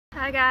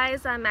Hi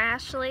guys, I'm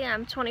Ashley.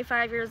 I'm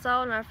 25 years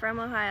old and I'm from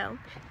Ohio.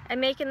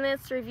 I'm making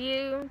this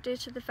review due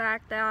to the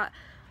fact that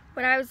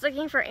when I was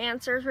looking for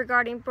answers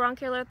regarding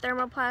bronchial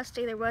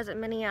thermoplasty, there wasn't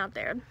many out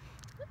there.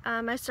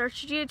 I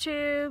searched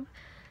YouTube,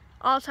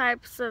 all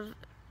types of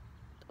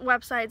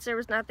websites. There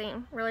was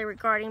nothing really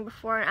regarding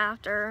before and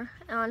after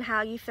on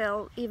how you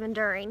feel even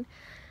during.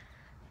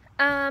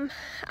 I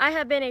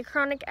have been a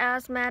chronic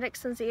asthmatic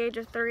since the age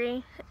of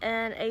 3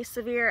 and a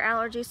severe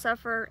allergy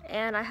sufferer,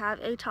 and I have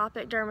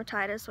atopic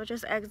dermatitis, which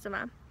is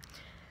eczema.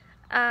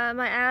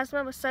 My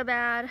asthma was so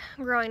bad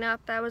growing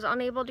up that I was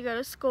unable to go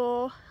to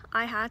school.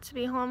 I had to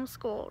be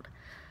homeschooled.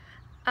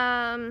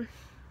 I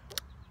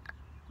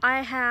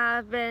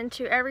have been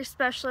to every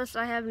specialist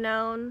I have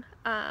known,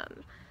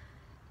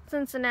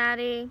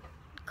 Cincinnati,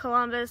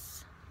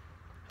 Columbus,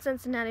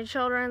 Cincinnati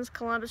Children's,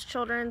 Columbus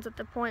Children's at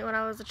the point when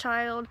I was a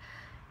child,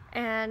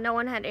 and no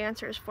one had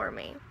answers for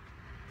me.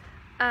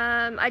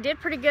 I did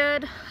pretty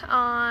good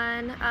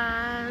on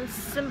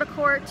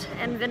Symbicort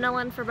and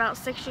Ventolin for about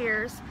 6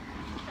 years,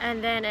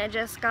 and then it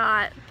just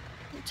got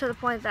to the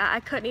point that I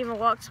couldn't even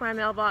walk to my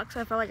mailbox.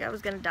 I felt like I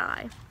was going to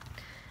die.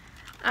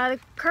 The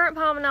current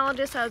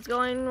pulmonologist I was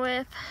going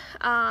with,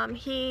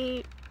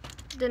 he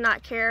did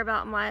not care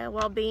about my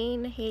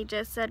well-being. He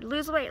just said,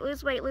 lose weight,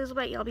 lose weight, lose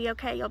weight, you'll be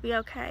okay, you'll be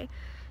okay.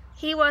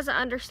 He wasn't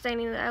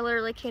understanding that I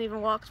literally can't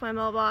even walk to my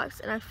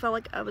mailbox and I felt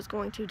like I was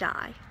going to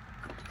die.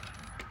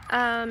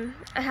 I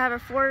have a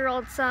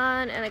 4-year-old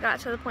son, and it got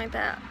to the point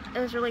that it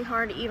was really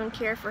hard to even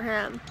care for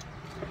him.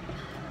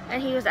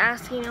 And he was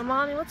asking,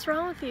 Mommy, what's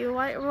wrong with you?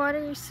 Why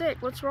are you sick?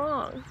 What's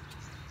wrong?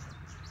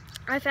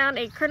 I found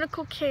a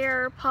critical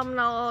care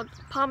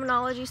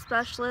pulmonology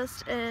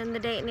specialist in the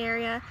Dayton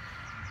area,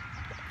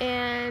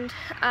 and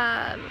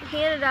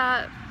he ended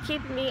up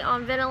keeping me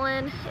on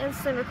Ventolin and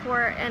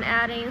Symbicort and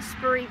adding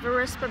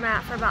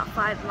Verispamat for about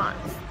 5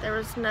 months. There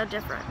was no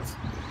difference.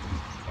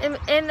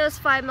 In those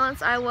 5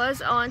 months, I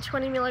was on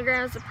 20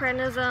 milligrams of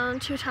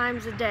prednisone 2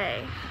 times a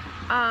day.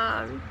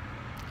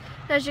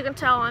 As you can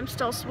tell, I'm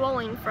still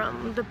swelling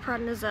from the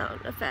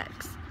prednisone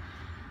effects.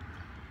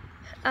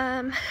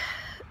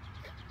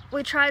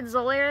 We tried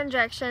Xolair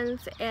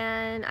injections,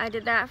 and I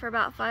did that for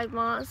about 5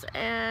 months,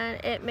 and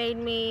it made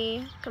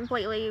me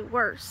completely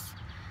worse.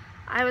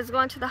 I was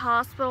going to the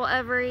hospital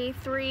every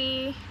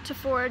 3 to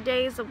 4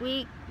 days a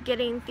week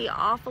getting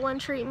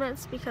theophylline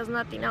treatments because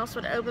nothing else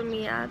would open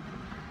me up.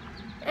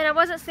 And I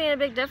wasn't seeing a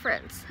big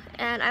difference.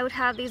 And I would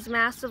have these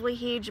massively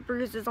huge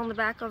bruises on the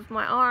back of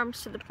my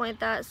arms to the point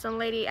that some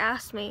lady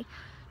asked me,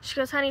 she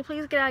goes, honey,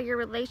 please get out of your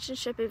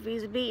relationship if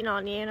he's beating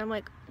on you. And I'm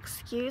like,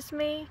 excuse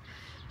me?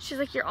 She's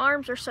like, your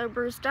arms are so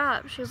bruised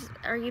up. She goes,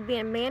 are you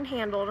being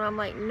manhandled? And I'm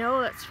like,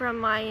 no, it's from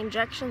my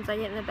injections I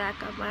get in the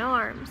back of my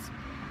arms.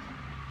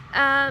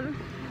 At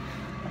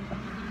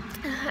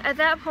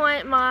that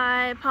point,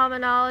 my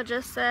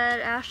pulmonologist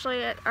said,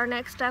 Ashley, our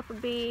next step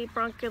would be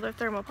bronchial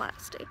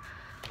thermoplasty.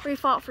 We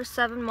fought for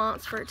 7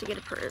 months for it to get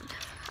approved.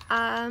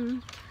 I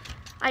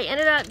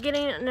ended up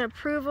getting an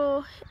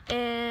approval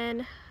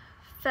in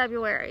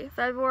February.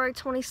 February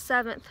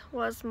 27th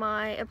was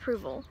my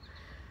approval.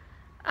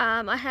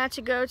 I had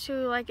to go to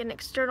like an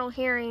external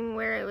hearing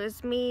where it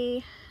was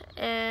me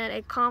in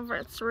a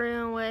conference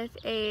room with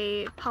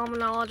a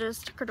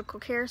pulmonologist, critical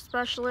care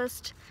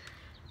specialist,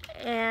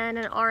 and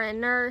an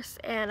RN nurse,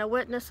 and a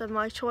witness of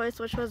my choice,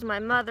 which was my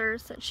mother,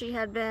 since she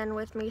had been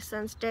with me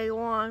since day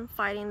 1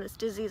 fighting this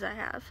disease I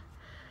have.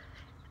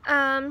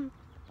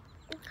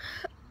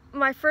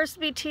 My first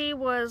BT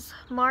was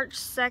March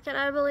 2nd,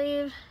 I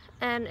believe,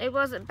 and it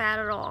wasn't bad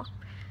at all.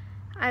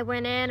 I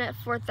went in at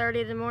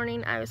 4:30 in the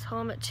morning. I was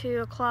home at 2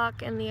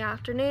 o'clock in the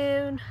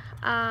afternoon.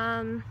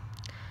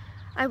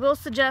 I will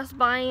suggest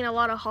buying a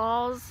lot of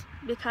Halls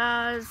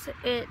because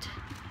it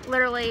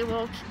literally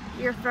will,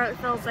 your throat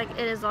feels like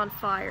it is on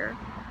fire.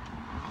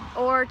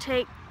 Or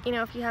take,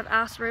 if you have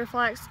acid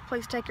reflux,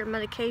 please take your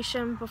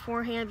medication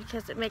beforehand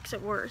because it makes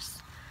it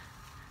worse.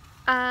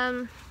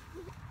 Then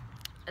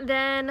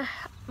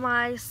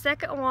my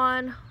second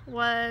one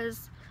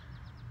was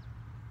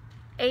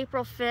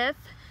April 5th,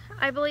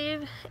 I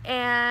believe,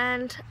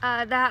 and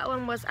that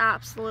one was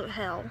absolute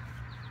hell.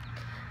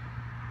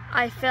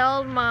 I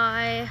failed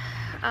my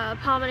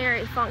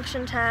pulmonary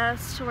function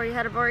test where you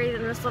had to breathe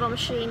in this little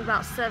machine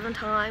about 7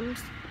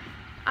 times.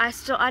 I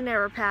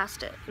never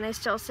passed it, and they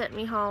still sent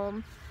me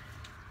home.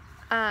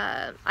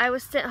 I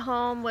was sent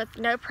home with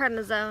no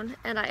prednisone,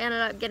 and I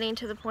ended up getting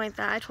to the point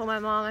that I told my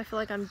mom, I feel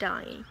like I'm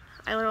dying.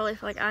 I literally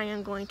feel like I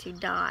am going to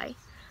die.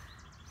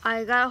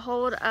 I got a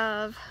hold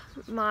of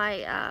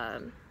my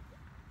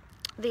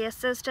the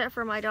assistant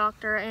for my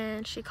doctor,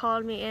 and she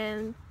called me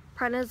in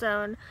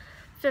prednisone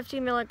 50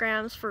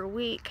 milligrams for a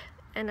week,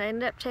 and I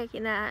ended up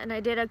taking that, and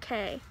I did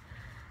okay.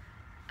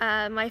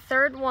 My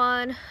third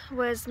one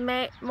was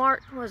May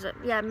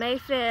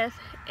 5th,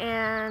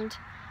 and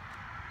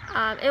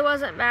it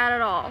wasn't bad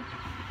at all.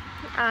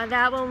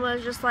 That one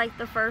was just like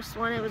the first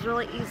one. It was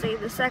really easy.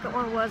 The second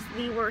one was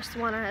the worst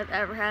one I have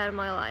ever had in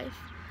my life.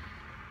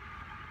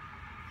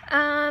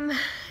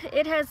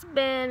 It has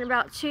been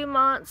about 2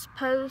 months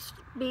post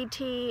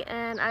BT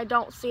and I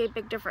don't see a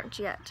big difference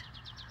yet.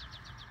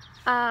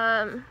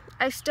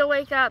 I still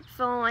wake up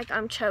feeling like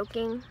I'm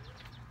choking.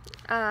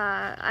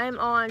 I'm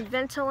on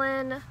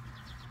Ventolin,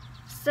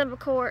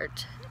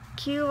 Symbicort,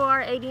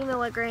 QR 80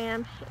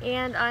 milligram,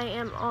 and I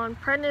am on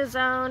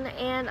prednisone,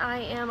 and I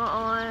am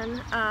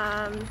on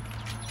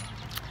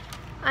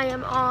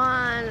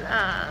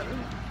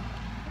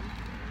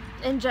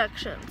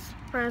injections,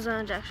 prednisone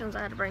injections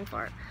I had to bring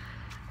for it,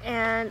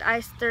 and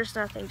there's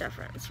nothing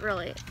different,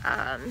 really.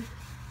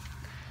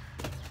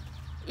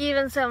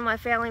 Even some of my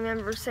family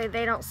members say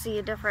they don't see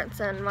a difference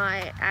in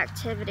my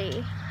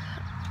activity.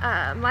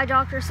 My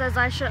doctor says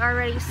I should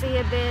already see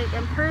a big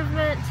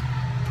improvement,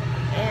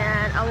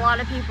 and a lot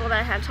of people that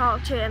I have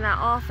talked to in that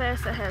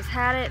office that has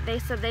had it, they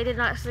said they did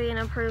not see an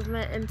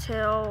improvement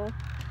until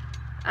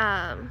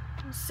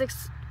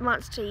 6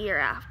 months to a year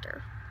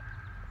after.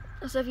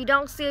 So if you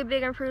don't see a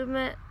big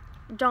improvement,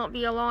 don't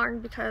be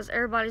alarmed, because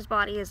everybody's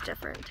body is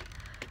different.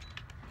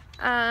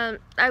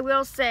 I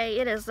will say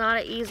it is not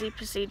an easy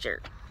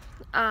procedure.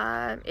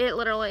 It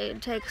literally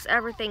takes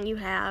everything you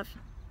have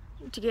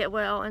to get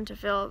well and to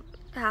feel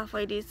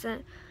halfway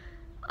decent.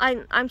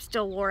 I'm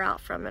still wore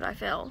out from it, I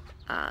feel.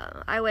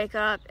 I wake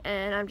up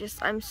and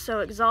I'm so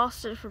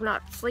exhausted from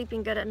not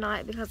sleeping good at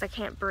night because I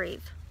can't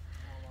breathe.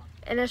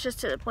 And it's just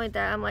to the point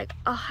that I'm like,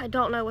 oh, I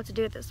don't know what to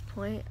do at this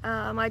point.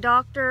 My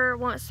doctor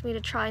wants me to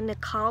try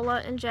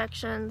Nucala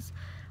injections.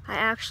 I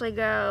actually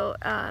go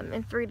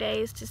in 3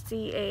 days to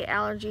see a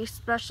allergy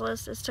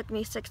specialist. It took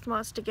me 6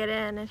 months to get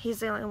in, and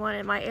he's the only one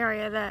in my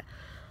area that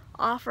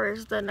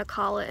offers the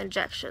Nucala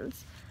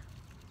injections.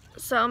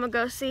 So I'm gonna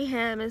go see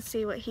him and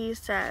see what he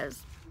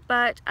says.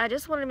 But I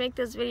just want to make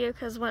this video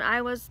because when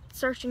I was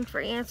searching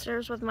for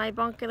answers with my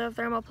bronchial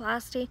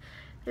thermoplasty,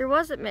 there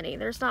wasn't many.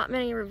 There's not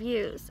many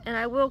reviews, and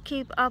I will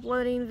keep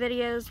uploading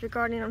videos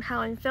regarding on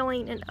how I'm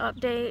feeling and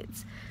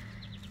updates.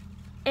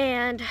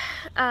 And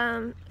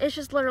it's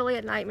just literally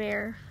a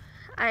nightmare.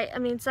 I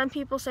mean, some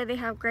people say they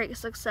have great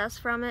success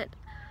from it.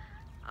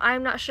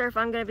 I'm not sure if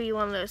I'm going to be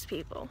one of those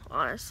people,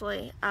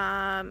 honestly.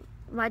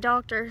 My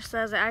doctor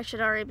says that I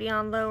should already be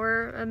on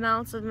lower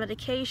amounts of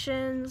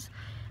medications.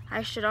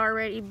 I should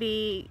already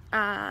be,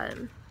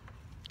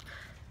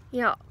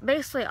 you know,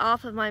 basically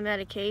off of my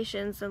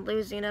medications and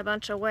losing a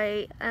bunch of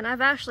weight. And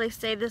I've actually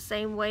stayed the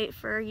same weight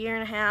for a year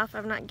and a half.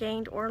 I've not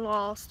gained or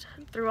lost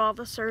through all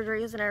the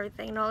surgeries and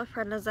everything, and all the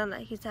prednisone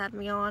that he's had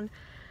me on,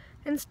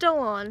 and still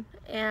on.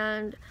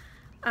 And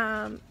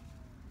I'm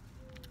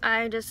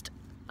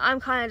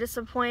kind of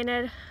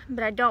disappointed,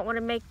 but I don't want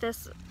to make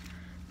this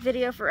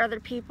video for other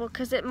people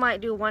because it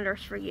might do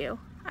wonders for you.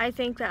 I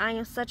think that I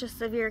am such a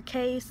severe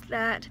case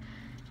that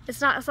it's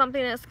not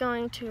something that's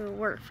going to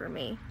work for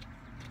me.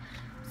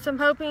 So I'm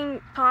hoping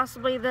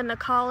possibly the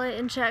Nucala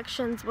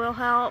injections will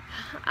help.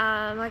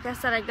 Like I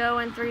said, I go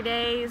in 3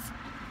 days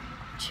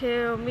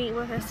to meet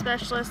with a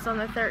specialist on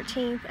the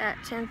 13th at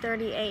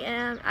 10:30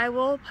 a.m. I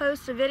will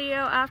post a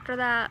video after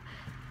that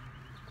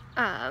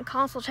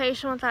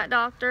consultation with that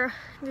doctor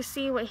to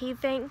see what he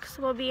thinks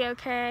will be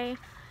okay.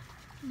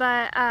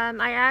 But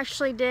I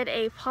actually did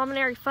a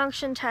pulmonary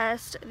function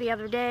test the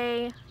other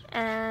day,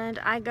 and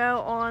I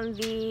go on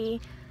the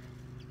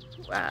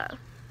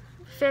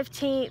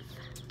 15th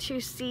to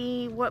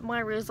see what my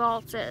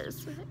results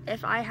is,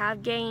 if I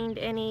have gained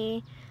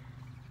any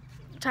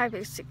type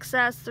of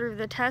success through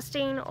the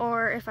testing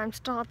or if I'm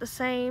still at the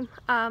same.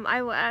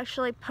 I will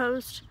actually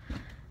post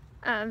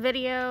a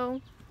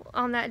video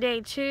on that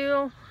day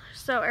too,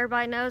 so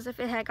everybody knows if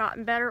it had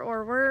gotten better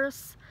or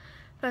worse.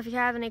 But if you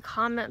have any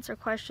comments or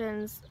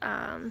questions,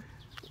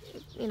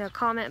 you know,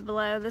 comment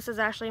below. This is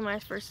actually my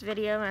first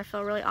video and I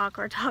feel really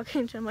awkward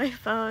talking to my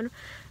phone.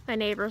 My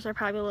neighbors are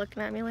probably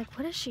looking at me like,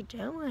 what is she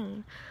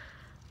doing?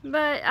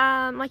 But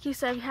like you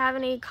said, if you have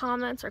any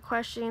comments or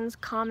questions,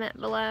 comment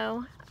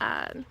below.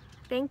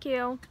 Thank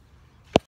you.